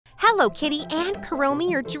Hello Kitty and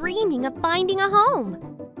Kuromi are dreaming of finding a home.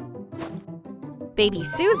 Baby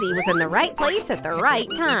Susie was in the right place at the right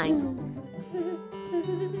time.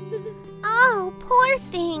 Oh, poor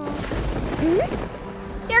things.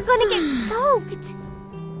 They're gonna get soaked.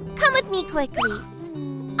 Come with me quickly.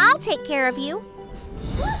 I'll take care of you.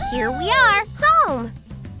 Here we are, home.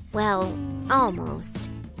 Well, almost.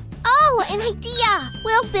 Oh, an idea!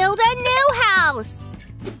 We'll build a new house.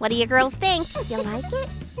 What do you girls think? You like it?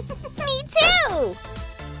 Me too!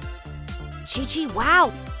 Gigi,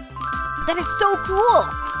 wow! That is so cool!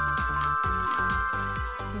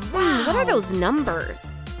 Wow, what are those numbers?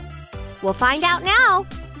 We'll find out now.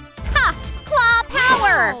 Ha! Claw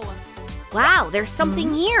power! Wow, there's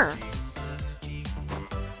something here.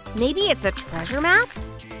 Maybe it's a treasure map?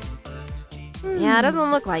 Yeah, it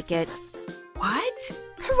doesn't look like it. What?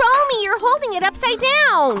 Kuromi, you're holding it upside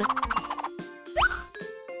down!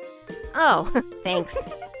 Oh, thanks.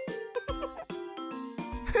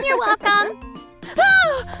 You're welcome.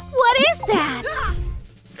 What is that?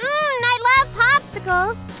 I love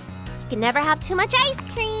popsicles. You can never have too much ice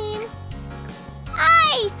cream.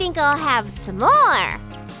 I think I'll have some more.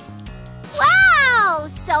 Wow,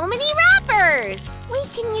 so many wrappers. We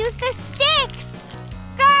can use the sticks.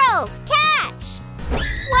 Girls, catch!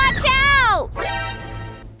 Watch out!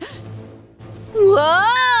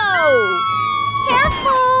 Whoa!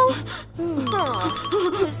 Careful!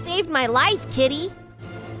 Oh, you saved my life, Kitty.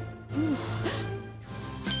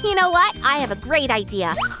 You know what? I have a great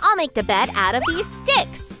idea. I'll make the bed out of these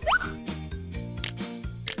sticks.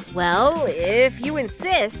 Well, if you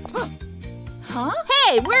insist. Huh?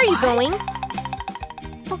 Hey, where are you going?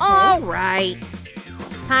 Okay. All right.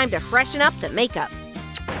 Time to freshen up the makeup.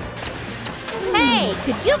 Hey,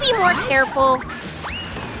 could you be more careful?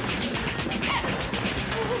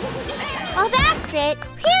 Oh, that's it.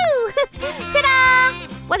 Phew! Ta-da!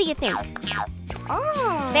 What do you think?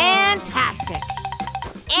 Oh. Fantastic.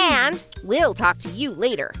 And we'll talk to you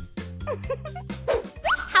later.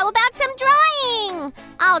 How about some drawing?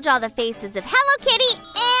 I'll draw the faces of Hello Kitty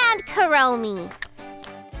and Kuromi.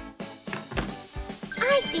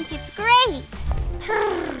 I think it's great.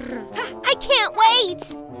 I can't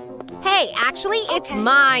wait. Hey, actually, it's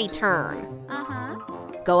my turn.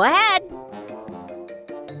 Go ahead.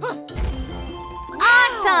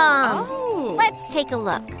 Awesome! Oh. Let's take a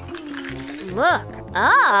look. Look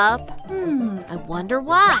up. I wonder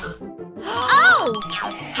why. Oh!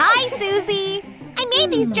 Hi, Susie. I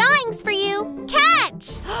made these drawings for you.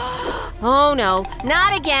 Catch! Oh no,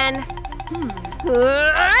 not again.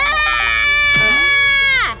 Ah!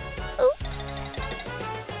 Oops.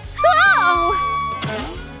 Oh!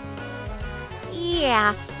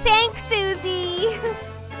 Yeah, thanks, Susie.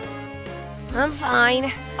 I'm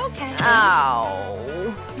fine. Okay.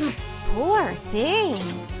 Ow. Poor thing.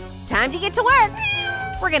 Time to get to work.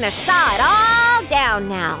 We're gonna saw it all down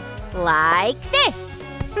now. Like this.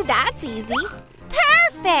 That's easy.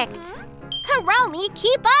 Perfect. Kuromi,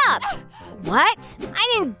 keep up. What?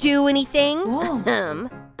 I didn't do anything.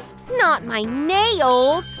 Not my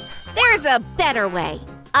nails. There's a better way.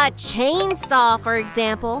 A chainsaw, for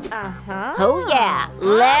example. Oh yeah,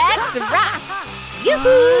 let's rock.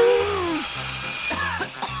 Yoo-hoo!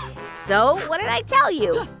 So, what did I tell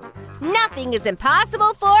you? Nothing is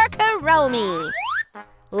impossible for Kuromi.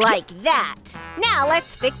 Like that. Now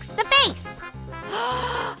let's fix the base.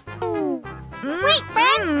 Wait,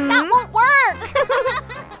 friends, that won't work.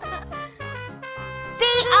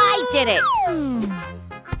 See, I did it.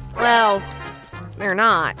 Well, you're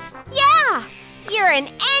not. Yeah, you're an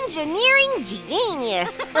engineering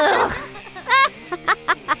genius.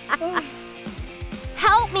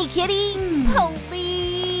 Help me, Kitty,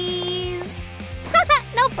 please.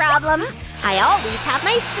 No problem. I always have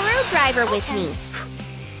my screwdriver with me.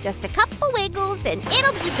 Just a couple wiggles and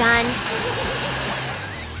it'll be done.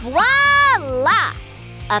 Voila!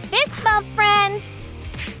 A fist bump, friend.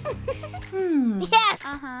 Yes,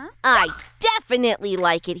 I definitely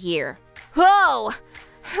like it here. Whoa,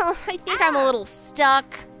 I think I'm a little stuck.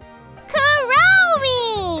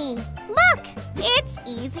 Kuromi! Look, it's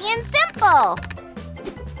easy and simple.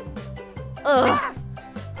 Ugh.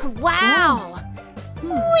 Wow.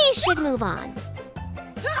 We should move on.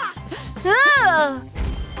 Ugh.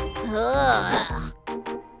 Ugh.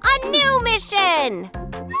 A new mission!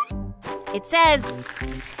 It says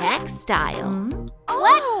textile.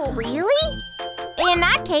 What? Really? In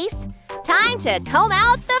that case, time to comb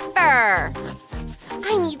out the fur.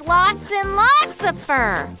 I need lots and lots of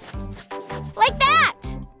fur. Like that.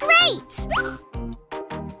 Great.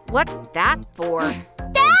 What's that for?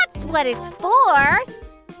 That's what it's for.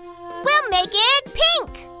 We'll make it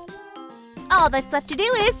pink. All that's left to do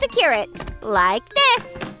is secure it, like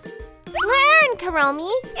this. Learn,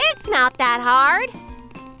 Kuromi. It's not that hard.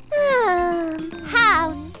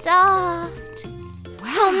 How soft. Wow.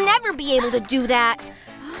 I'll never be able to do that.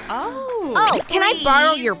 Oh, can I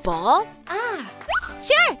borrow your ball?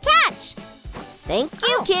 Sure, catch. Thank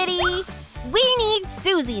you, Kitty. We need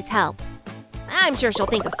Susie's help. I'm sure she'll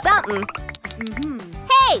think of something.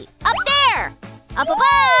 Hey, up there! Up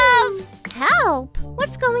above! Help!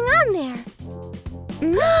 What's going on there?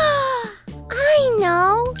 I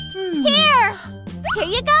know. Here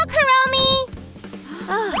you go, Kuromi.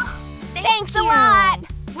 Thanks a lot.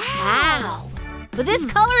 Wow. But this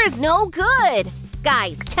color is no good.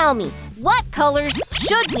 Guys, tell me, what colors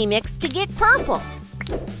should we mix to get purple?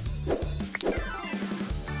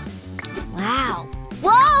 Wow.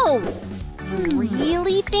 Whoa! You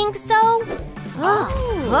really think so?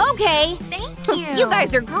 Oh, okay. Thank you. You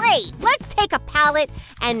guys are great. Let's take a palette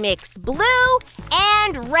and mix blue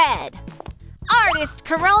and red. Artist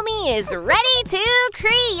Kuromi is ready to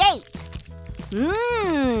create.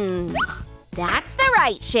 That's the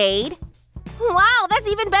right shade. Wow, that's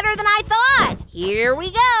even better than I thought. Here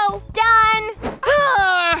we go. Done.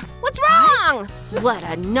 What's wrong? What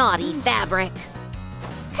a naughty fabric.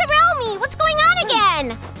 Kuromi, what's going on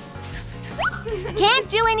again? Can't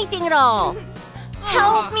do anything at all.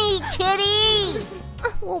 Help me, Kitty.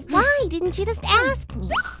 Well, why didn't you just ask me?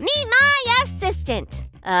 Meet my assistant.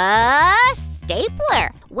 A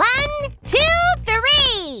stapler. 1, 2,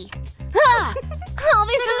 3. Oh,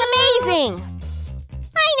 this is amazing.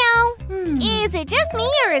 I know. Is it just me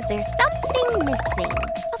or is there something missing?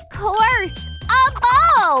 Of course, a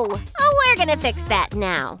bow. Oh, we're gonna fix that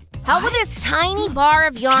now. How will this tiny bar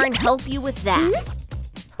of yarn help you with that?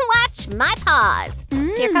 Watch my paws.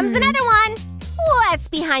 Here comes another one. What's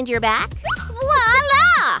behind your back?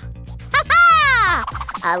 Voila! Ha-ha!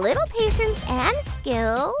 A little patience and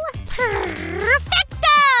skill. Perfecto!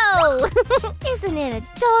 Isn't it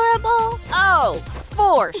adorable? Oh,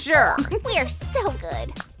 for sure. We are so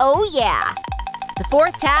good. Oh, yeah. The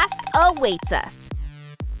fourth task awaits us.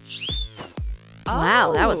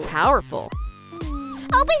 Wow, that was powerful.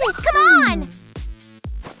 Open it, come on!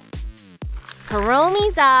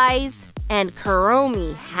 Kuromi's eyes and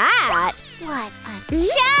Kuromi hat. What a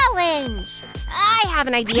challenge! I have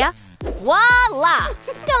an idea. Voila!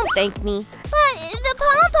 Don't thank me. But the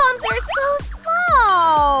pom-poms are so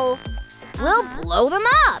small. We'll blow them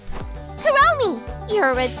up. Kuromi,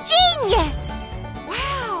 you're a genius!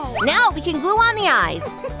 Wow! Now we can glue on the eyes.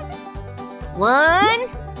 1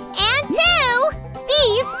 and 2.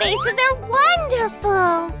 These faces are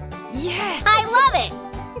wonderful. Yes! I love it.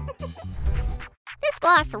 This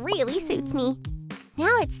gloss really suits me.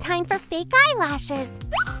 Now it's time for fake eyelashes.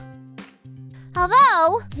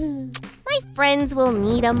 Although, my friends will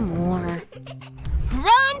need them more.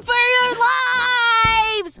 Run for your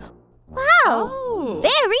lives! Wow,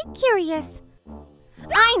 very curious.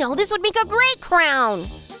 I know, this would make a great crown.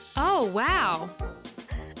 Oh, wow.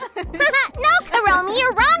 No, Kuromi,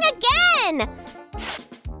 you're wrong again.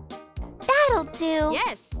 That'll do.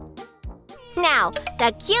 Yes. Now,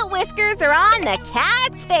 the cute whiskers are on the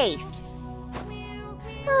cat's face.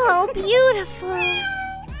 Oh, beautiful.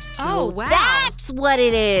 Oh, wow. That's what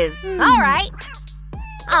it is. All right.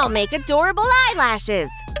 I'll make adorable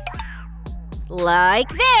eyelashes. Like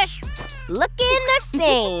this. Looking the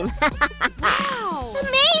same. Wow.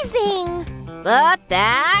 Amazing. But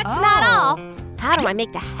that's not all. How do I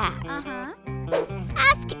make the hat?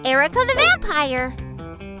 Ask Erica the vampire.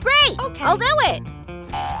 Great. Okay. I'll do it.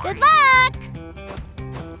 Good luck.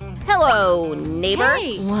 Hello, neighbor.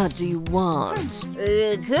 Hey. What do you want?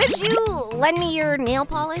 Could you lend me your nail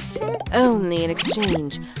polish? Only in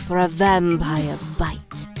exchange for a vampire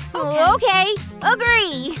bite. Okay,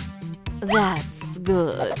 agree. That's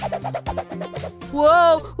good.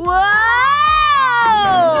 Whoa, whoa!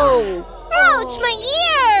 Ouch, my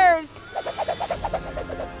ears!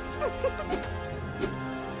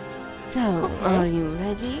 So, are you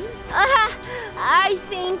ready? I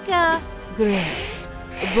think, Great.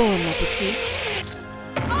 Bon appetit.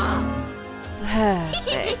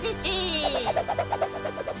 Perfect.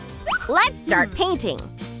 let's start painting.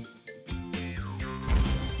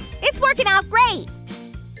 It's working out great.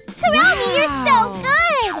 Kuromi, you're so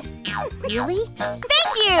good! Really? Thank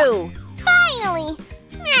you! Finally!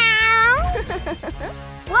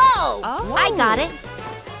 Whoa! Oh. I got it.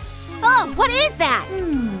 Oh, what is that?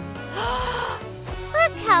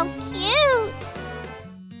 Look how cute!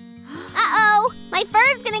 Uh-oh, my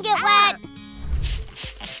fur's gonna get wet.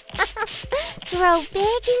 Grow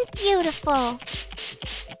big and beautiful.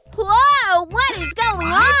 Whoa, what is going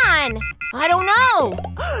on? I don't know.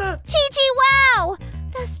 Chi-Chi, wow!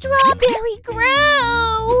 The strawberry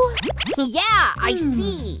grew! Yeah, I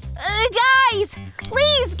see. Guys,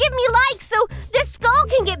 please give me likes so this skull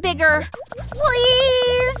can get bigger.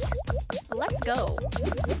 Please! Let's go.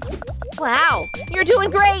 Wow, you're doing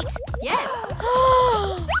great. Yes.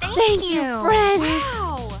 Thank you, friends.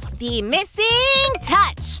 Wow. The missing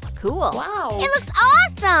touch. Cool. Wow. It looks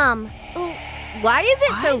awesome. Ooh, why is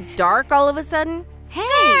it so dark all of a sudden? Hey.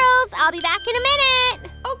 Girls, I'll be back in a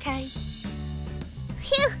minute. Okay.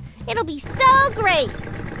 Phew, it'll be so great.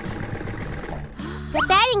 The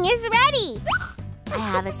bedding is ready. I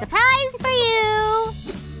have a surprise for you.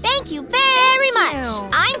 Thank you very much.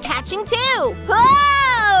 I'm catching too.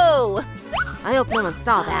 Whoa! I hope no one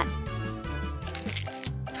saw that.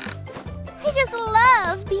 I just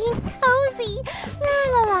love being cozy. La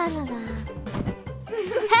la la la la.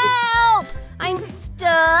 Help! I'm stuck.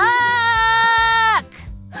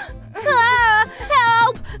 Ah,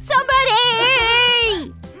 help!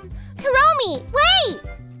 Somebody! Kuromi, wait!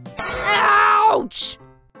 Ouch!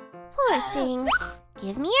 Poor thing.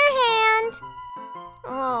 Give me your hand.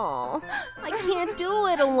 Oh, I can't do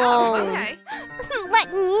it alone. Okay.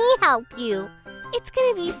 Let me help you. It's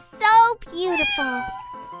gonna be so beautiful.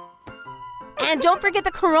 And don't forget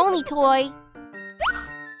the Kuromi toy.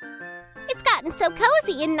 It's gotten so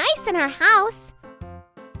cozy and nice in our house.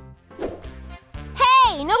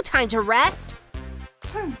 Hey, no time to rest.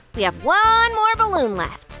 We have one more balloon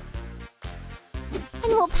left. And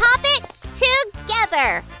we'll pop it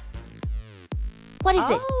together. What is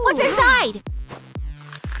it? What's inside?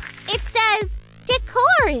 It says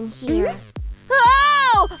decor in here.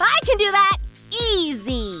 Oh, I can do that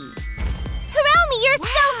easy. Kuromi, you're so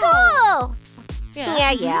cool.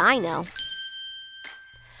 Yeah, I know.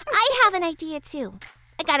 I have an idea too.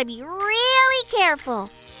 I gotta be really careful.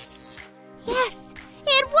 Yes,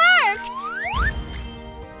 it worked.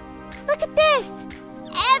 Look at this.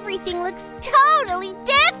 Everything looks totally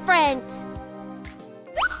different.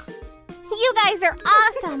 You guys are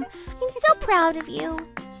awesome. I'm so proud of you.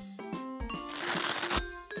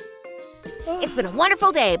 It's been a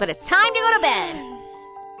wonderful day, but it's time to go to bed.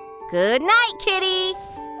 Good night, kitty.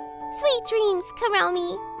 Sweet dreams,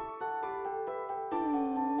 Kuromi.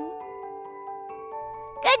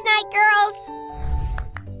 Good night, girls.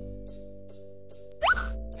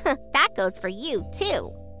 That goes for you,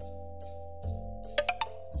 too.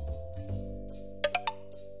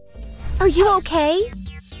 Are you okay?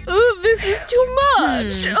 Oh, this is too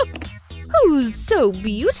much. Who's so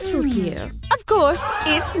beautiful here? Of course,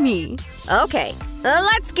 it's me. Okay,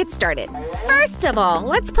 let's get started. First of all,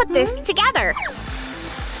 let's put this together.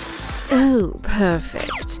 Oh,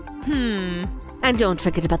 perfect. And don't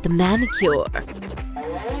forget about the manicure.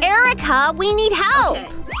 Erica, we need help.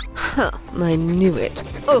 Huh, I knew it.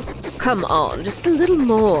 Oh, come on, just a little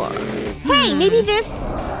more. Hey, maybe this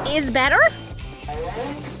is better?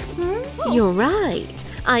 You're right.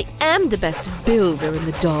 I am the best builder in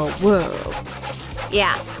the doll world.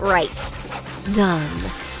 Yeah, right. Done.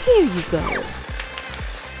 Here you go.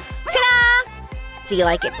 Ta-da! Do you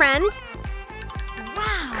like it, friend?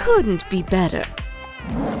 Wow. Couldn't be better.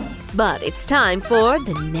 But it's time for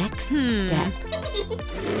the next step.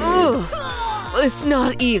 Ugh, it's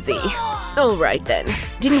not easy. All right then.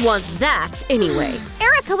 Didn't want that anyway.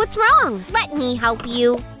 Erica, what's wrong? Let me help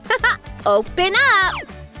you. Open up.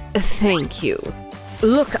 Thank you.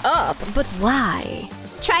 Look up, but why?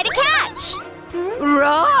 Try to catch.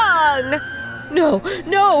 Wrong! No,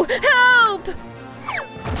 no, help!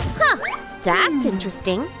 Huh, that's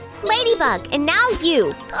interesting. Ladybug, and now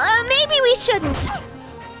you. Maybe we shouldn't.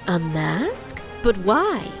 A mask? But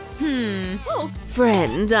why?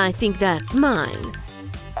 Friend, I think that's mine.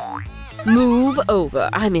 Move over.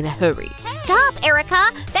 I'm in a hurry. Stop,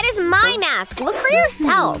 Erica. That is my mask. Look for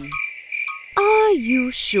yourself. Are you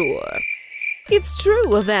sure? It's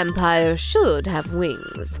true a vampire should have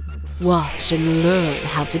wings. Watch and learn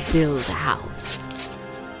how to build a house.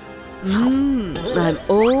 I'm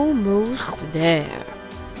almost there.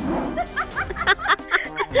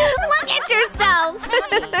 Look at yourself.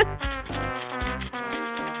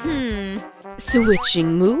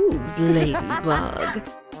 Switching moves, Ladybug.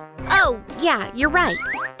 Oh, yeah, you're right.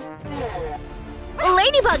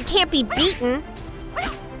 Ladybug can't be beaten.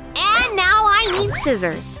 And now I need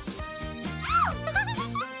scissors.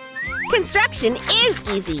 Construction is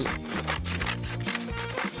easy.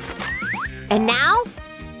 And now?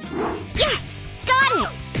 Yes!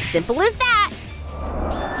 Got it! Simple as that.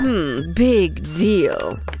 Big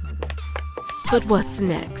deal. But what's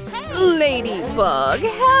next? Ladybug,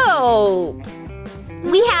 help!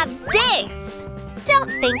 We have this. Don't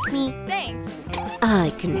thank me. Thanks.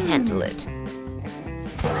 I can handle it.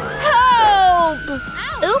 Help!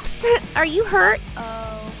 Oops, are you hurt?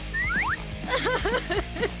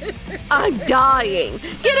 I'm dying!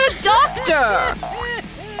 Get a doctor!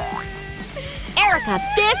 Erica,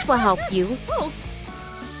 this will help you.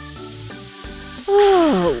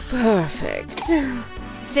 Oh, perfect.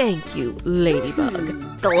 Thank you,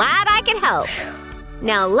 Ladybug. Glad I could help.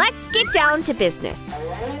 Now let's get down to business.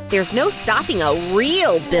 There's no stopping a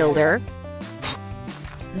real builder.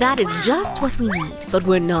 That is just what we need, but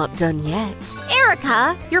we're not done yet.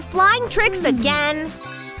 Erica, you're flying tricks again.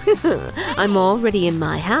 I'm already in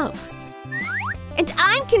my house. And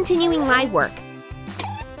I'm continuing my work.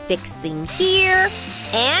 Fixing here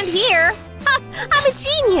and here. Ha, I'm a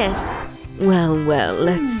genius. Well,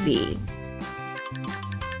 let's see.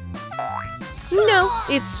 No,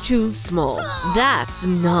 it's too small. That's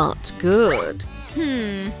not good.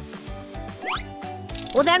 Well,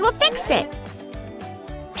 then we'll fix it.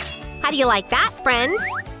 How do you like that, friend?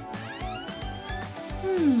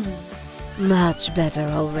 Much better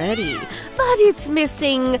already. But it's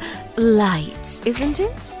missing light, isn't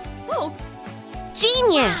it?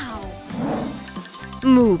 Genius!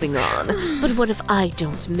 Moving on. But what if I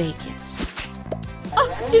don't make it?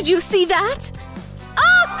 Oh, did you see that?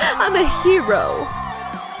 Oh, I'm a hero.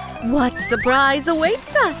 What surprise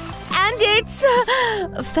awaits us? And it's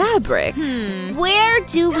fabric. Where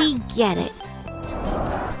do we get it?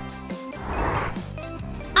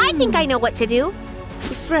 I think I know what to do.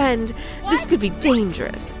 Friend, this could be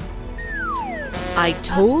dangerous. I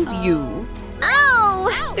told you. Oh,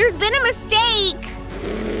 there's been a mistake.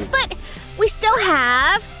 But we still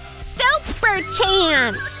have super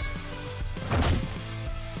chance.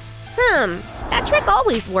 That trick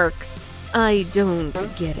always works. I don't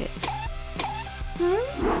get it.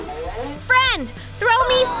 Friend, throw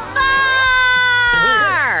me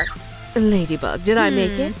far! Ladybug, did I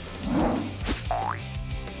make it?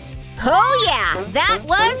 Oh yeah, that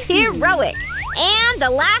was heroic. And the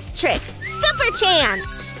last trick, super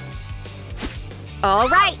chance. All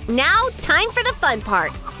right, now time for the fun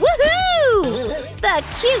part. Woohoo! The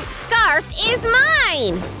cute scarf is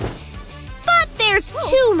mine. But there's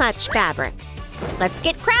too much fabric. Let's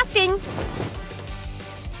get crafting.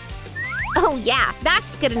 Oh yeah,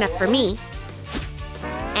 that's good enough for me.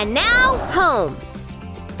 And now, home.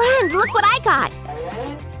 Friend, look what I got.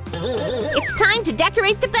 It's time to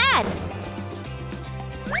decorate the bed.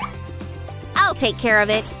 I'll take care of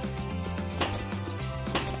it.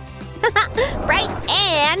 Bright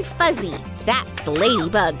and fuzzy. That's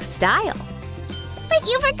Ladybug style. But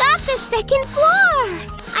you forgot the second floor.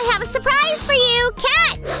 I have a surprise for you.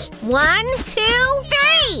 Catch! 1, 2, 3.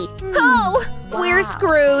 Oh, we're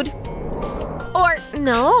screwed. Or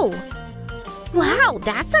no. Wow,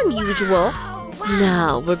 that's unusual.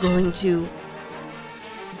 Now we're going to...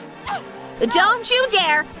 Don't you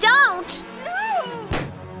dare! Don't!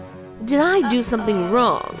 Did I do something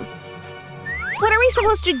wrong? What are we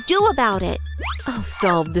supposed to do about it? I'll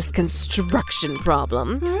solve this construction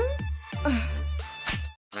problem.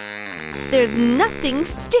 There's nothing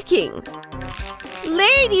sticking.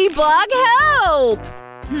 Ladybug, help!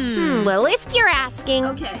 Well, if you're asking,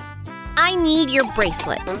 I need your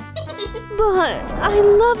bracelet. But I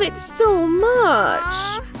love it so much.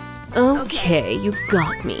 Okay, you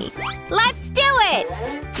got me. Let's do it!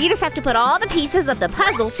 You just have to put all the pieces of the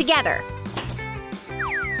puzzle together.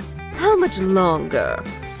 How much longer?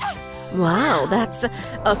 Wow, that's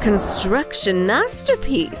a construction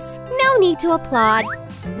masterpiece. No need to applaud.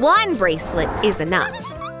 One bracelet is enough.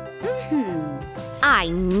 I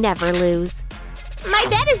never lose. My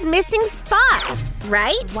bed is missing spots,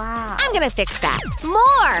 right? Wow. I'm gonna fix that.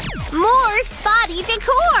 More spotty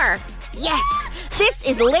decor. Yes, this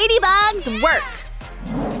is Ladybug's work.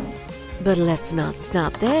 But let's not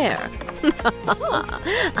stop there.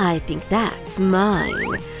 I think that's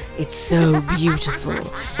mine. It's so beautiful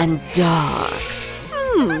and dark.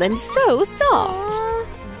 And so soft.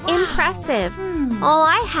 Impressive. All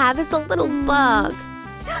I have is a little bug.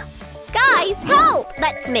 Guys, help!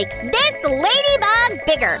 Let's make this ladybug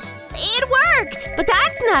bigger. It worked! But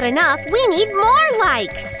that's not enough. We need more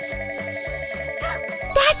likes.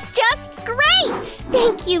 That's just great!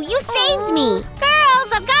 Thank you, you saved me.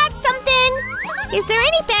 Girls, I've got something. Is there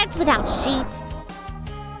any beds without sheets?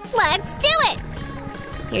 Let's do it.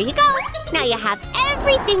 Here you go. Now you have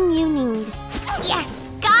everything you need. Yes,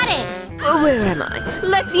 got it. Where am I?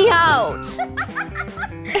 Let me out!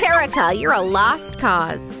 Erica, you're a lost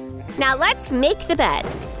cause. Now let's make the bed.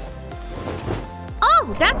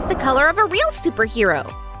 Oh, that's the color of a real superhero.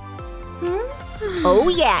 Oh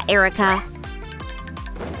yeah, Erica.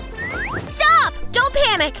 Stop! Don't Don't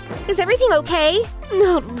panic! Is everything okay?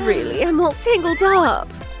 Not really, I'm all tangled up.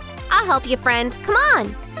 I'll help you, friend. Come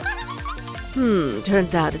on!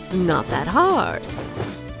 Turns out it's not that hard.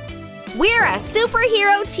 We're a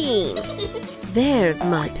superhero team! There's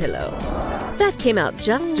my pillow. That came out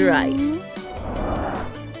just right.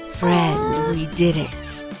 Friend, we did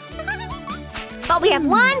it. But we have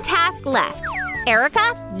one task left.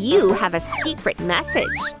 Erica, you have a secret message.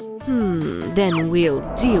 Then we'll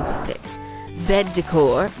deal with it. Bed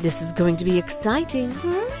decor, this is going to be exciting.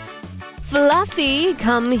 Fluffy,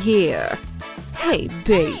 come here. Hey,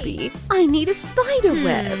 baby, I need a spider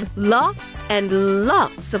web. Lots and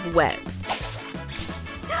lots of webs.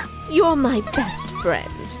 You're my best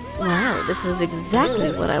friend. Wow, this is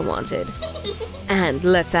exactly what I wanted. And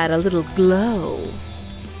let's add a little glow.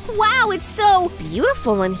 Wow, it's so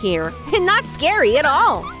beautiful in here and not scary at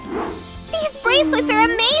all. These bracelets are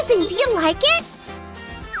amazing. Do you like it?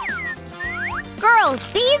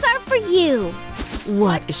 Girls, these are for you.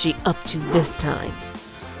 What is she up to this time?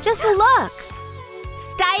 Just look.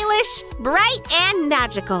 Stylish, bright, and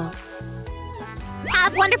magical.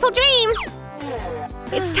 Have wonderful dreams.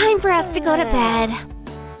 It's time for us to go to bed.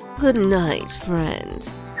 Good night,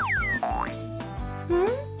 friend.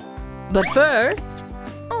 But first,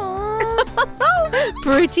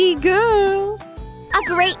 pretty girl. A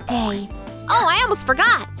great day. Oh, I almost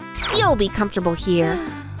forgot. You'll be comfortable here.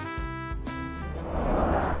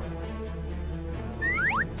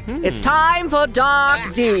 It's time for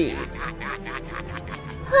dark deeds.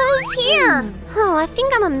 Who's here? Oh, I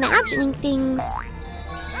think I'm imagining things.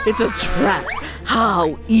 It's a trap.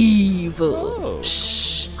 How evil.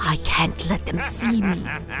 Shh, I can't let them see me.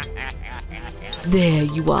 There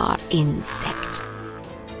you are, insect.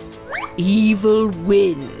 Evil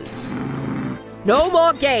wins. No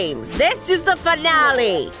more games. This is the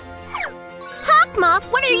finale. Hawkmoth,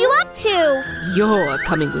 what are you up to? You're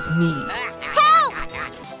coming with me. Help!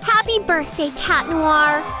 Happy birthday, Cat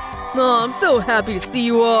Noir. Oh, I'm so happy to see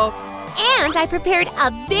you all. And I prepared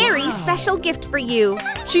a very special gift for you.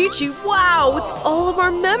 Chi-Chi, wow, it's all of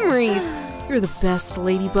our memories. You're the best,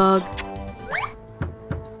 Ladybug.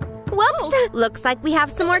 Whoops, looks like we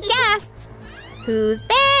have some more guests. Who's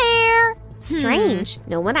there? Strange,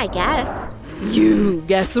 no one I guess. You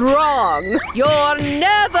guess wrong. You're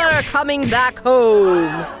never coming back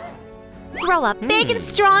home. Grow up big and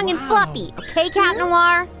strong and fluffy, okay, Cat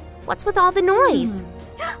Noir? What's with all the noise?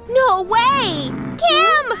 No way!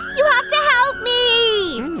 Kim, you have to help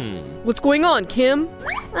me! What's going on, Kim?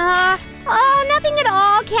 Nothing at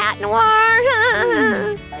all, Cat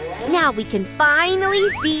Noir. Now we can finally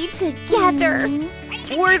be together.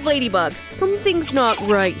 Where's Ladybug? Something's not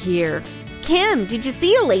right here. Kim, did you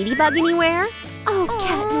see a ladybug anywhere? Oh,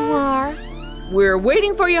 Cat Noir. We're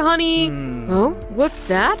waiting for you, honey. Oh, what's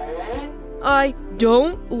that? I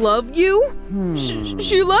don't love you?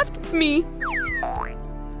 She left me.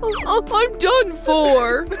 Oh, I'm done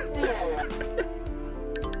for.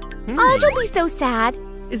 Oh, don't be so sad.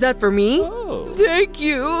 Is that for me? Thank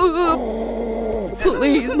you.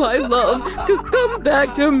 Please, my love, come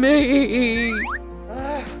back to me.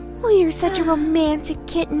 Oh, you're such a romantic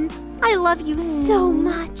kitten. I love you so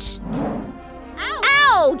much.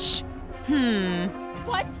 Ouch!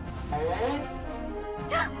 What?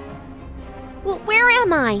 Well, where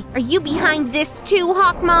am I? Are you behind this too,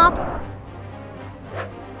 Hawkmoth?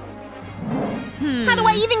 How do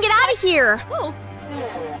I even get out of here? Oh.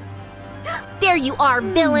 There you are,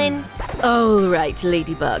 villain. All right,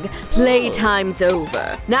 Ladybug. Playtime's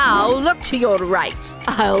over. Now look to your right.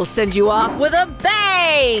 I'll send you off with a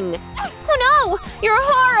bang! Oh no, you're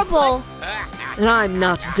horrible. And I'm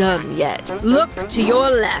not done yet. Look to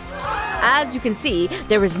your left. As you can see,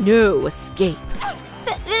 there is no escape.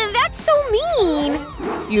 That's so mean.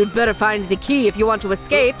 You'd better find the key if you want to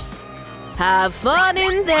escape. Have fun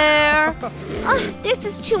in there. This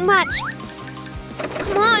is too much.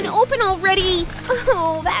 Come on, open already.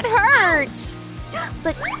 Oh, that hurts.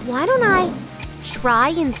 But why don't I try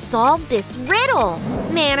and solve this riddle?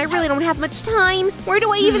 Man, I really don't have much time. Where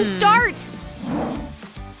do I even start?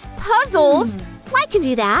 Puzzles? I can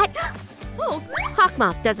do that. Oh,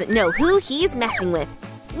 Hawkmoth doesn't know who he's messing with.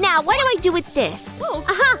 Now, what do I do with this?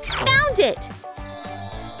 Aha, found it.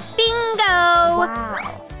 Bingo! Wow.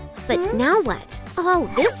 But now what? Oh,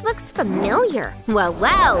 this looks familiar. Well,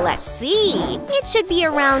 let's see. It should be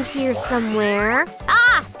around here somewhere.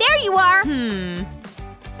 Ah, there you are!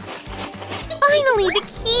 Finally, the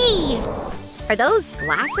key! Are those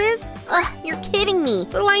glasses? Ugh, you're kidding me.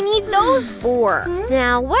 What do I need those for?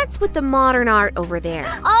 Now, what's with the modern art over there?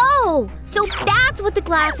 Oh, so that's what the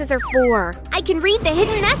glasses are for. I can read the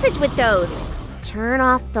hidden message with those. Turn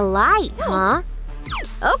off the light, huh?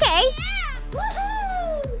 Okay.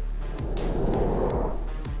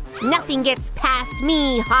 Nothing gets past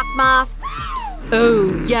me, Hawk Moth.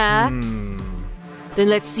 Oh, yeah? Then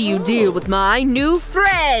let's see you deal with my new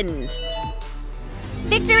friend!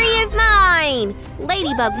 Victory is mine!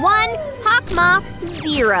 Ladybug 1, Hawk Moth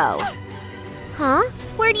 0. Huh?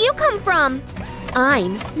 Where do you come from?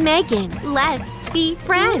 I'm Megan. Let's be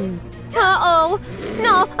friends. Uh-oh.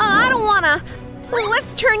 No, I don't wanna.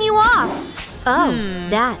 Let's turn you off. Oh,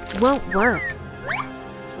 that won't work.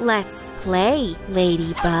 Let's play,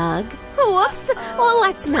 Ladybug. Whoops. Well,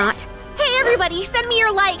 let's not. Hey, everybody, send me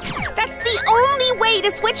your likes. That's the only way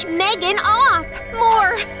to switch Megan off.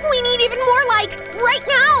 More. We need even more likes right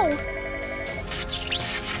now.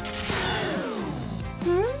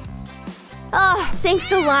 Oh,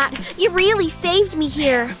 thanks a lot. You really saved me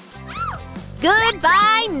here.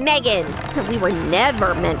 Goodbye, Megan. We were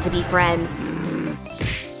never meant to be friends.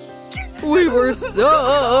 We were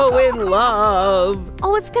so in love!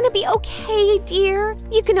 Oh, it's gonna be okay, dear.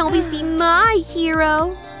 You can always be my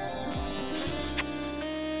hero.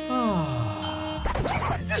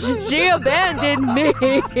 She abandoned me!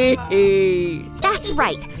 That's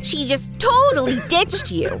right. She just totally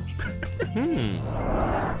ditched you.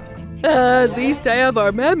 At least I have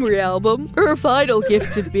our memory album, her final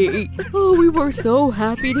gift to me. Oh, we were so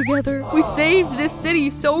happy together. We saved this city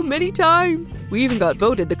so many times. We even got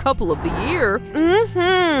voted the couple of the year.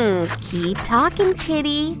 Keep talking,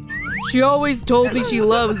 kitty. She always told me she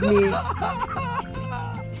loves me.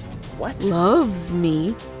 What? Loves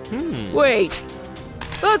me? Wait,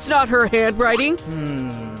 that's not her handwriting.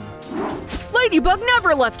 Ladybug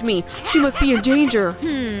never left me. She must be in danger.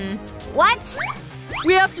 What?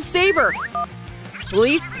 We have to save her!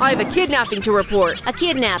 Police, I have a kidnapping to report. A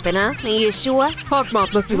kidnapping, huh? Are you sure?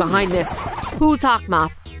 Hawkmoth must be behind this. Who's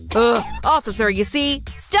Hawkmoth? Officer, you see?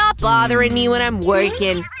 Stop bothering me when I'm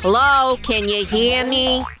working. Hello? Can you hear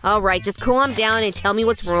me? Alright, just calm down and tell me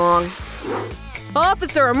what's wrong.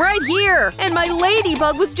 Officer, I'm right here! And my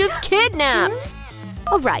ladybug was just kidnapped!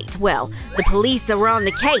 Alright, well, the police are on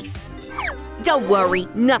the case. Don't worry,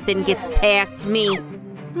 nothing gets past me.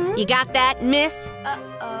 You got that, miss?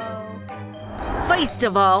 First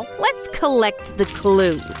of all, let's collect the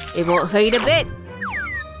clues. It won't hurt a bit.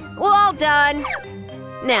 All done.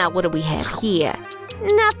 Now, what do we have here?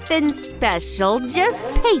 Nothing special, just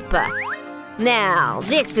paper. Now,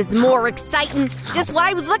 this is more exciting. Just what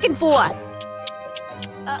I was looking for.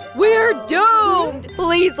 We're doomed!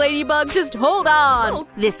 Please, Ladybug, just hold on.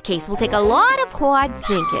 This case will take a lot of hard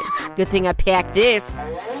thinking. Good thing I packed this.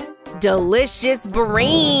 Delicious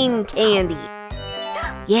brain candy.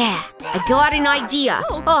 Yeah, I got an idea.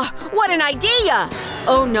 Oh, what an idea!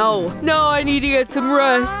 Oh no, now I need to get some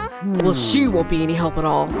rest. Well, she won't be any help at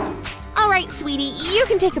all. All right, sweetie, you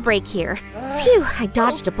can take a break here. Phew, I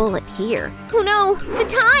dodged a bullet here. Oh no, the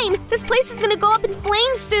time! This place is gonna go up in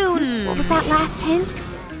flames soon. What was that last hint?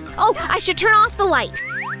 Oh, I should turn off the light.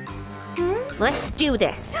 Let's do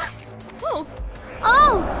this.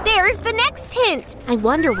 Oh, there's the next hint. I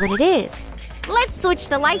wonder what it is. Let's switch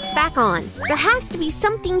the lights back on. There has to be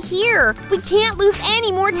something here. We can't lose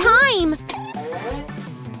any more time.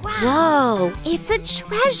 Whoa, it's a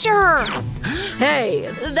treasure.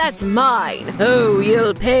 Hey, that's mine. Oh,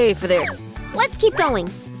 you'll pay for this. Let's keep going.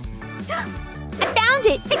 I found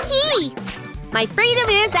it, the key. My freedom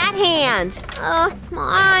is at hand. Come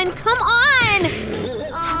on, come on.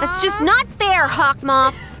 That's just not fair,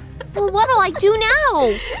 Hawkmoth. Well, what'll I do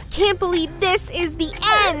now? Can't believe this is the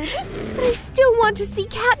end. But I still want to see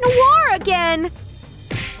Cat Noir again.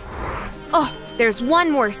 Oh, there's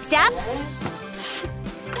one more step.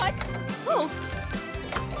 What? Oh.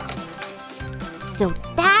 So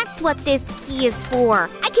that's what this key is for.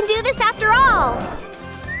 I can do this after all.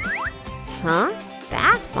 Huh?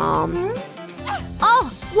 Bath bombs? Oh,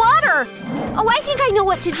 water! Oh, I think I know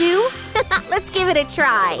what to do. Let's give it a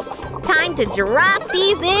try. Time to drop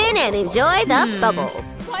these in and enjoy the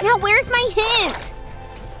bubbles. Now, where's my hint?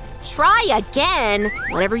 Try again.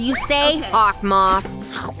 Whatever you say, Okay. Hawkmoth.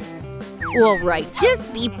 All right,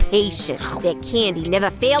 just be patient. That candy never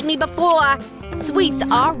failed me before. Sweets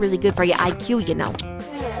are really good for your IQ, you know.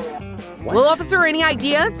 Well, officer, any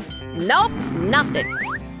ideas? Nope, nothing.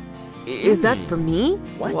 Is that for me?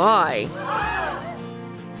 What? Why?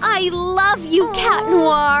 I love you, Cat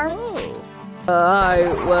Noir.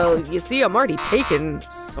 Well, you see, I'm already taken.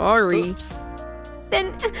 Sorry.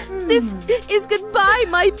 Then this is goodbye,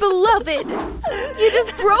 my beloved. You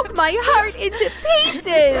just broke my heart into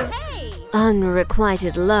pieces.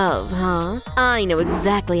 Unrequited love, huh? I know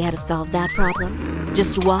exactly how to solve that problem.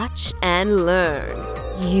 Just watch and learn.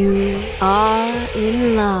 You are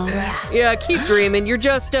in love. Yeah, keep dreaming. You're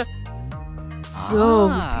just so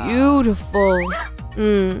beautiful.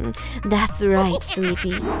 That's right,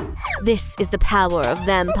 sweetie. This is the power of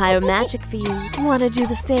vampire magic for you. Wanna do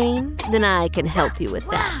the same? Then I can help you with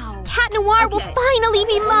that. Cat Noir will finally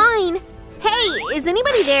be mine! Hey, is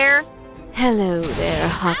anybody there? Hello there,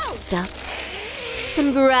 hot stuff.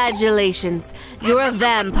 Congratulations, you're a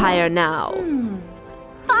vampire now.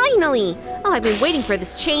 Finally! Oh, I've been waiting for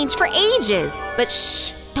this change for ages. But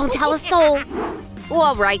shh, don't tell a soul.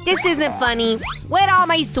 All right, this isn't funny. Where'd all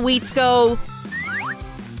my sweets go?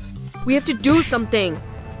 We have to do something.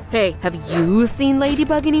 Hey, have you seen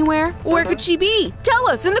Ladybug anywhere? Where could she be? Tell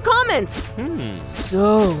us in the comments.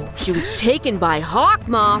 So, she was taken by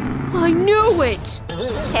Hawkmoth. I knew it.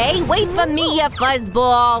 Hey, wait for me, you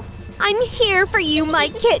fuzzball. I'm here for you, my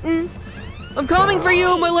kitten. I'm coming for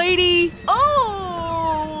you, my lady. Oh!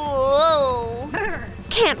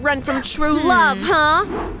 Can't run from true love, huh?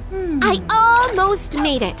 I almost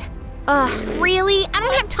made it. Ugh, really? I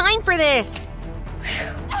don't have time for this.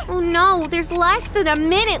 Oh no, there's less than a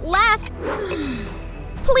minute left.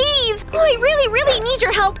 Please! Oh, I really need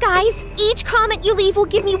your help, guys. Each comment you leave will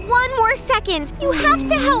give me 1 more second. You have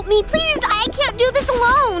to help me, please. I can't do this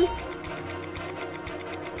alone.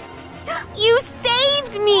 You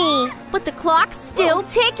saved me! But the clock's still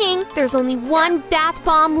ticking. There's only 1 bath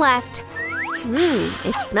bomb left.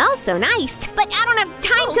 It smells so nice. But I don't have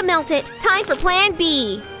time to melt it. Time for plan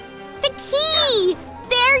B. The key!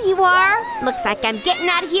 There you are. Looks like I'm getting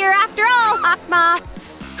out of here after all, Hawkmoth.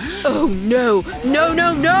 Oh no,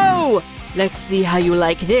 no! Let's see how you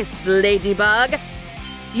like this, Ladybug.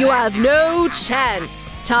 You have no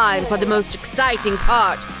chance. Time for the most exciting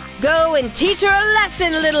part. Go and teach her a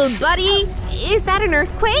lesson, little buddy. Is that an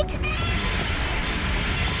earthquake?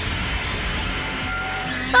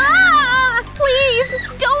 Ah! Please,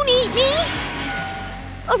 don't eat me!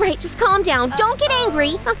 All right, just calm down. Don't get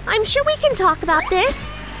angry. I'm sure we can talk about this.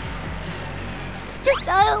 Just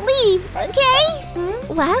leave, okay?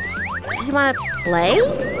 What? You want to play?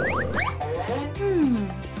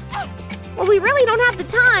 Well, we really don't have the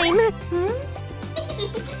time.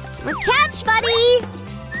 Catch, buddy!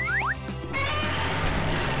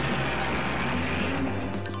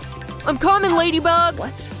 I'm coming, Ladybug.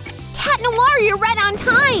 What? Cat Noir, you're right on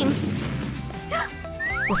time.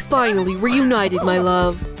 We're finally reunited, my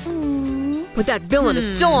love. But that villain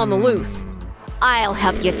is still on the loose. I'll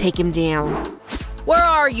help you take him down. Where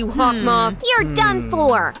are you, Hawkmoth? You're done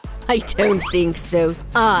for. I don't think so.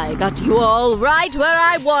 I got you all right where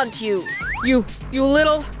I want you. You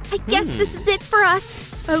little… I guess this is it for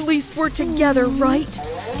us. At least we're together, right?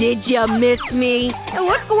 Did you miss me?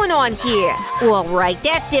 What's going on here? All right,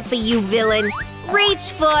 that's it for you, villain.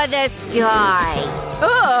 Reach for the sky.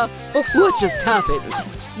 What just happened?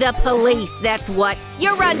 The police, that's what.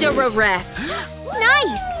 You're under arrest.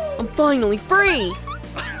 Nice. I'm finally free.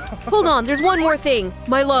 Hold on, there's one more thing.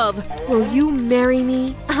 My love, will you marry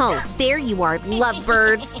me? Oh, there you are,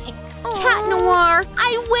 lovebirds. Cat Noir,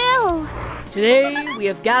 I will. Today, we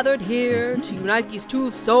have gathered here to unite these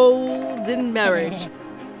 2 souls in marriage.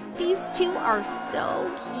 These 2 are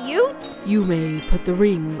so cute. You may put the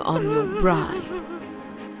ring on your bride.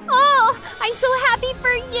 Oh, I'm so happy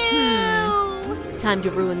for you. Time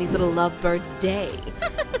to ruin these little lovebirds' day.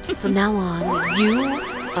 From now on, you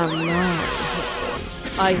are my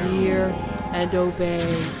husband. I hear and obey.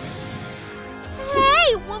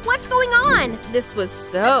 Hey, what's going on? This was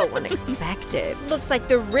so unexpected. Looks like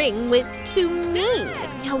the ring went to me.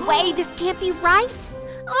 No way, this can't be right.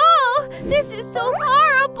 Oh, this is so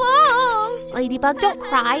horrible. Ladybug, don't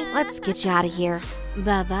cry. Let's get you out of here.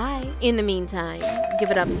 Bye-bye. In the meantime,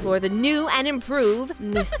 give it up for the new and improved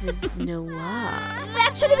Mrs. Noir.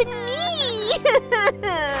 That should have been me.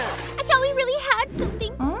 I thought we really had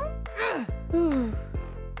something.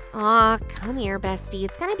 Aw, come here, bestie.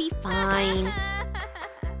 It's gonna be fine.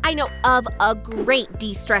 I know of a great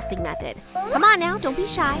de-stressing method. Come on now, don't be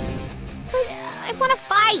shy. But I want to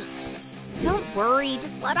fight. Don't worry,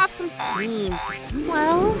 just let off some steam.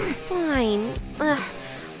 Well, fine.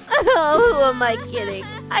 Oh, who am I kidding?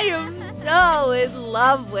 I am so in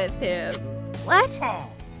love with him. What?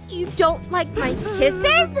 You don't like my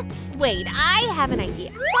kisses? Wait, I have an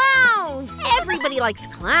idea. Clowns! Everybody likes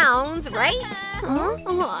clowns, right? Huh?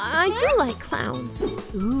 Oh, I do like clowns.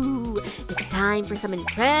 Ooh, it's time for some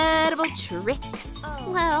incredible tricks.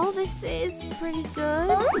 Well, this is pretty good.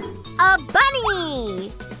 A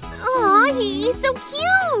bunny! Aw, he's so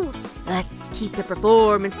cute! Let's keep the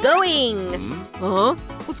performance going. Huh?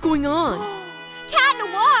 What's going on? Cat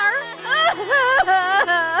Noir!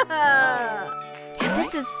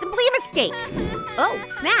 This is simply a mistake. Oh,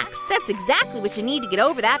 snacks. That's exactly what you need to get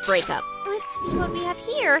over that breakup. Let's see what we have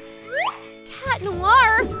here. Cat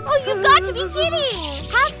Noir? Oh, you've got to be kidding!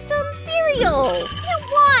 Have some cereal! I don't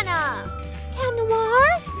wanna! Cat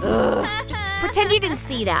Noir? Ugh, just pretend you didn't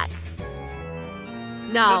see that.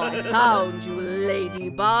 Now I found you,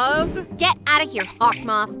 Ladybug. Get out of here,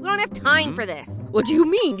 Hawkmoth. We don't have time for this. What do you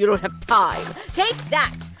mean you don't have time? Take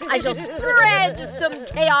that! I shall spread some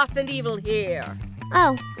chaos and evil here.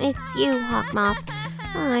 Oh, it's you, Hawkmoth.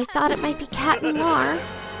 Oh, I thought it might be Cat Noir.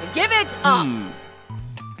 Give it up!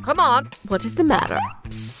 Come on. What is the matter?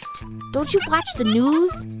 Psst. Don't you watch the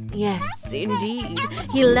news? Yes, indeed.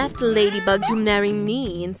 He left Ladybug to marry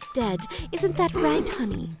me instead. Isn't that right,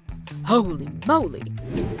 honey? Holy moly!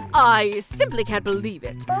 I simply can't believe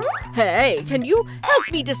it. Hey, can you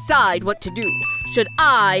help me decide what to do? Should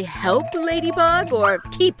I help Ladybug or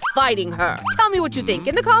keep fighting her? Tell me what you think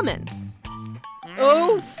in the comments.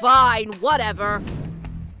 Oh, fine, whatever.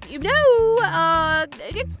 You know,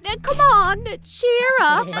 come on, cheer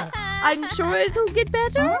up. I'm sure it'll get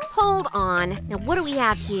better. Hold on. Now, what do we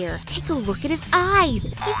have here? Take a look at his eyes.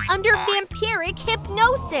 He's under vampiric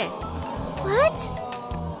hypnosis. What?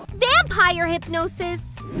 Vampire hypnosis!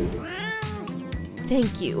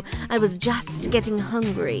 Thank you. I was just getting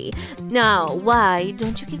hungry. Now, why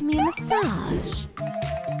don't you give me a massage?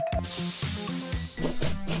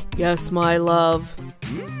 Yes, my love.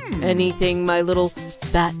 Anything my little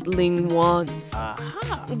batling wants.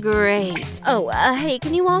 Great. Oh, hey,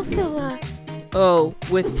 can you also, Oh,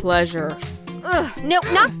 with pleasure. Ugh, no,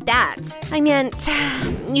 not that. I meant,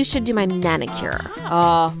 you should do my manicure.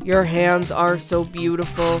 Ah, your hands are so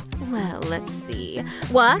beautiful. Well, let's see.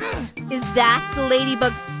 What? Is that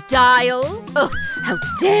Ladybug style? Ugh, how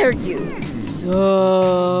dare you?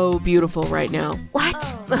 So beautiful right now.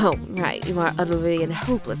 What? Oh, right. You are utterly and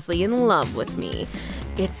hopelessly in love with me.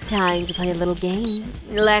 It's time to play a little game.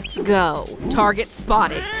 Let's go. Target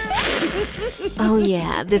spotted. Oh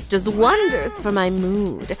yeah, this does wonders for my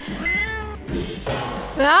mood.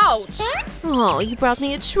 Ouch! Oh, you brought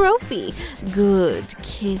me a trophy. Good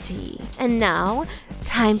kitty. And now,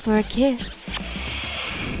 time for a kiss.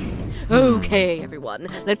 Okay, everyone,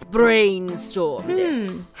 let's brainstorm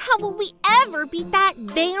this. How will we ever beat that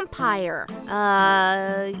vampire?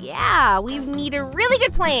 Yeah, we need a really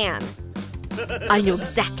good plan. I know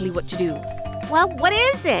exactly what to do. Well, what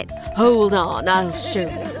is it? Hold on, I'll show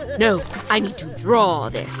you. No, I need to draw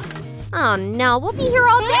this. Oh no, we'll be here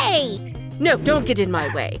all day. No, don't get in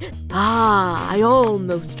my way. Ah, I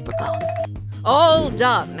almost forgot. All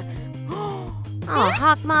done. Oh,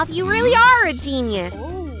 Hawkmoth, you really are a genius.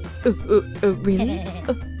 Really?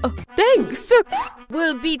 Thanks.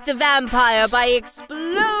 We'll beat the vampire by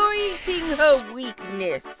exploiting her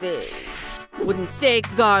weaknesses. Wooden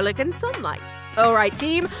stakes, garlic, and sunlight. All right,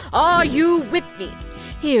 team, are you with me?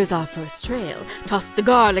 Here's our first trail. Toss the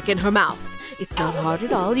garlic in her mouth. It's not hard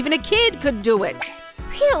at all. Even a kid could do it.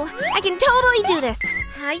 Phew, I can totally do this.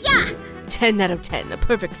 Yeah. 10 out of 10, a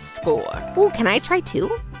perfect score. Ooh, can I try too?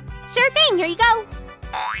 Sure thing, here you go.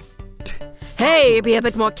 Hey, be a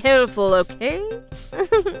bit more careful, okay?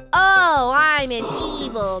 Oh, I'm an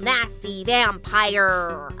evil, nasty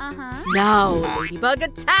vampire. Now, Ladybug,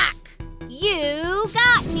 attack! You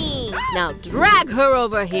got me. Now drag her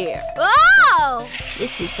over here. Oh!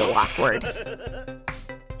 This is so awkward.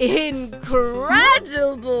 Incredible!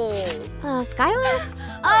 Skylar?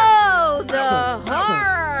 Oh, the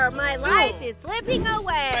horror! My life is slipping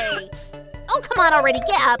away. Oh, come on already,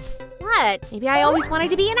 get up. What? Maybe I always wanted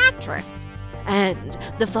to be an actress. And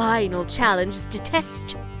the final challenge is to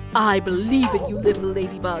test. I believe in you, little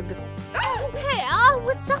Ladybug. Hey,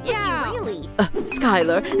 what's up with you, really?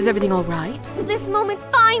 Skylar, is everything all right? This moment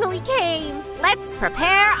finally came. Let's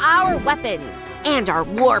prepare our weapons and our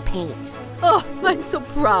war paint. Oh, I'm so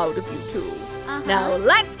proud of you two. Now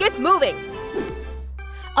let's get moving.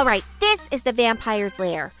 All right, this is the vampire's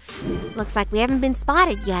lair. Looks like we haven't been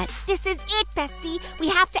spotted yet. This is it, bestie. We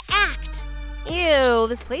have to act. Ew,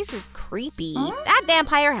 this place is creepy. That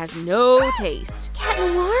vampire has no taste. Cat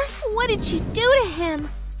Noir, what did you do to him?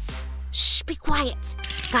 Shh, be quiet.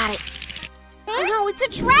 Got it. Oh, no, it's a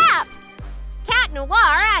trap. Cat Noir,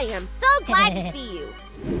 I am so glad to see you.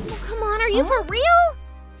 Oh, come on, are you for real?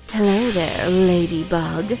 Hello there,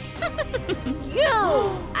 Ladybug. You!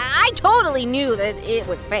 I totally knew that it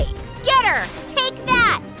was fake. Get her! Take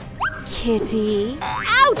that! Kitty.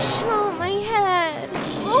 Ouch! Oh, my head.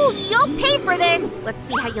 Ooh, you'll pay for this. Let's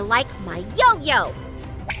see how you like my yo-yo.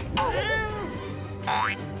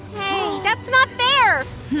 Hey, that's not fair.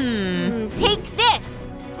 Take this.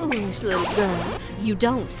 Foolish little girl, you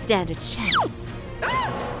don't stand a chance.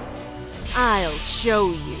 I'll show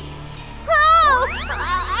you. Oh, No!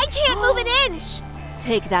 I can't move an inch!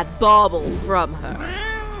 Take that bauble from her.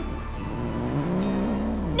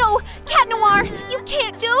 No, Cat Noir, you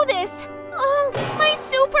can't do this! Oh, my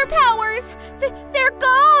superpowers! They're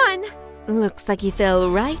gone! Looks like you fell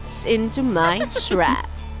right into my trap.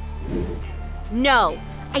 No,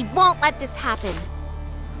 I won't let this happen.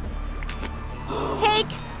 Take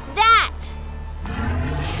that!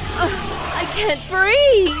 I can't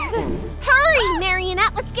breathe! Hurry,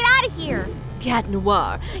 Marionette, let's get out of here! Cat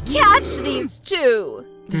Noir, catch these two!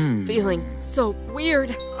 This feeling so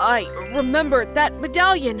weird. I remember that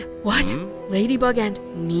medallion. What? Ladybug and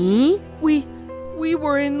me? We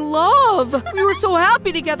were in love. We were so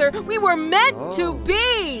happy together. We were meant to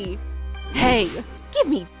be. Hey, give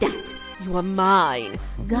me that. You are mine.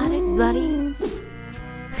 Got it, buddy?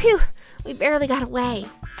 Phew, we barely got away.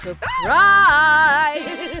 Surprise!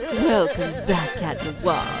 Welcome back, Cat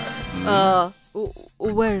Noir.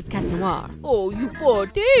 Where's Cat Noir? Oh, you poor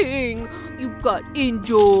thing. You got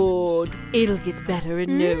injured. It'll get better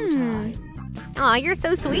in no time. Aw, you're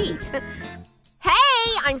so sweet.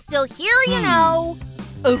 Hey, I'm still here, you know.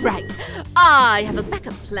 Oh, right. I have a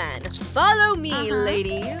backup plan. Follow me,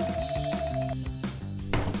 ladies.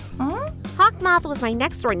 Hawkmoth was my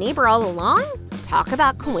next-door neighbor all along? Talk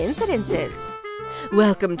about coincidences.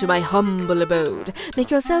 Welcome to my humble abode. Make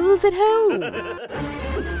yourselves at home.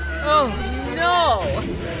 Oh, no!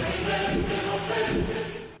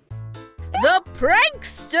 The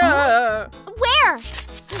prankster! Where?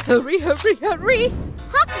 Hurry, hurry, hurry!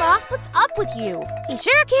 Hawkmoth, what's up with you? He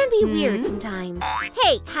sure can be weird sometimes.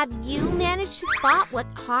 Hey, have you managed to spot what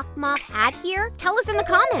Hawkmoth had here? Tell us in the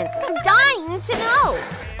comments. I'm dying to know.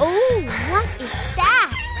 Oh, what is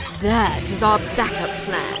that? That is our backup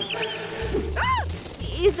plan.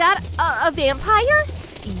 Is that a vampire?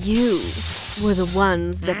 You were the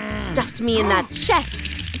ones that stuffed me in that chest.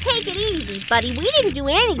 Take it easy, buddy. We didn't do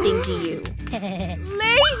anything to you.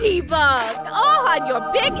 Ladybug! Oh, I'm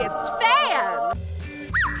your biggest fan!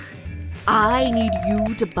 I need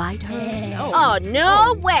you to bite her. Oh,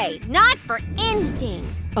 no way. Not for anything.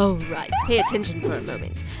 All right, pay attention for a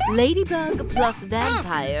moment. Ladybug plus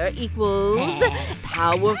vampire equals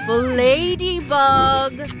powerful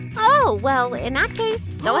ladybug. Oh, well, in that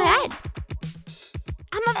case, go ahead.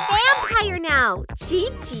 I'm a vampire now.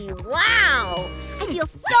 Chi-Chi, wow. I feel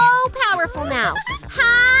so powerful now.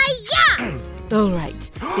 Hi-ya! All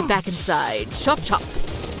right, get back inside. Chop, chop.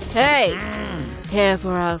 Hey, care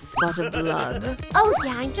for our spot of blood? Oh,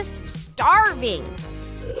 yeah, I'm just starving.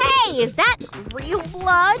 Hey, is that real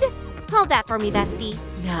blood? Hold that for me, bestie.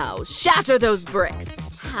 Now, shatter those bricks.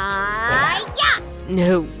 Hi-ya!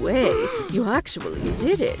 No way, you actually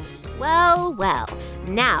did it. Well, well,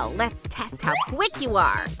 now let's test how quick you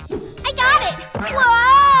are. I got it!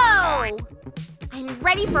 Whoa! I'm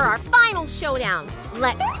ready for our final showdown.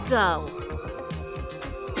 Let's go.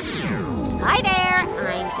 Hi there,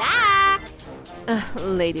 I'm back.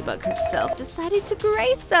 Ladybug herself decided to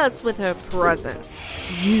grace us with her presence.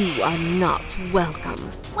 You are not welcome.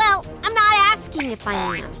 Well, I'm not asking if I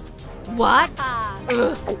am. What?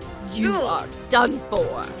 You are done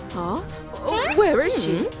for. Huh? Where is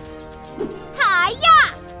she?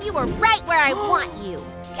 Hi-ya! You were right where I want you.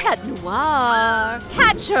 Cat Noir,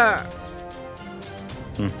 catch her!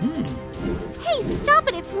 Hey, stop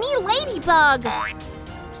it, it's me, Ladybug.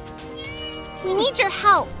 We need your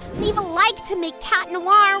help. Leave a like to make Cat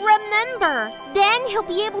Noir remember. Then he'll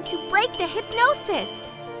be able to break the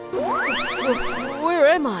hypnosis. Where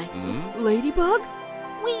am I? Ladybug?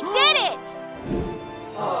 We did it!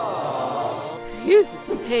 Phew.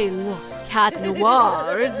 Hey, look, Cat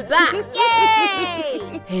Noir is back.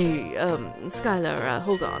 Yay! Hey, Skylar,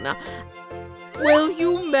 hold on. Will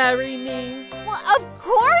you marry me? Well, of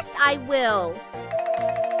course I will.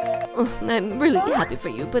 Oh, I'm really happy for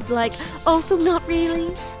you, but also not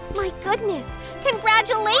really. My goodness,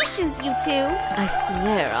 congratulations, you two. I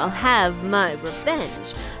swear I'll have my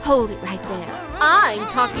revenge. Hold it right there. I'm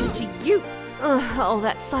talking to you. All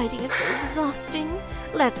that fighting is so exhausting.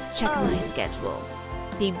 Let's check my schedule.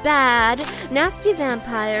 Be bad, nasty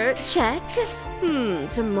vampire, check.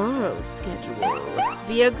 Tomorrow's schedule.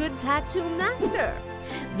 Be a good tattoo master.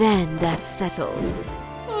 Then that's settled.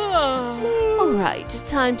 All right,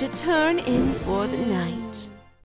 time to turn in for the night.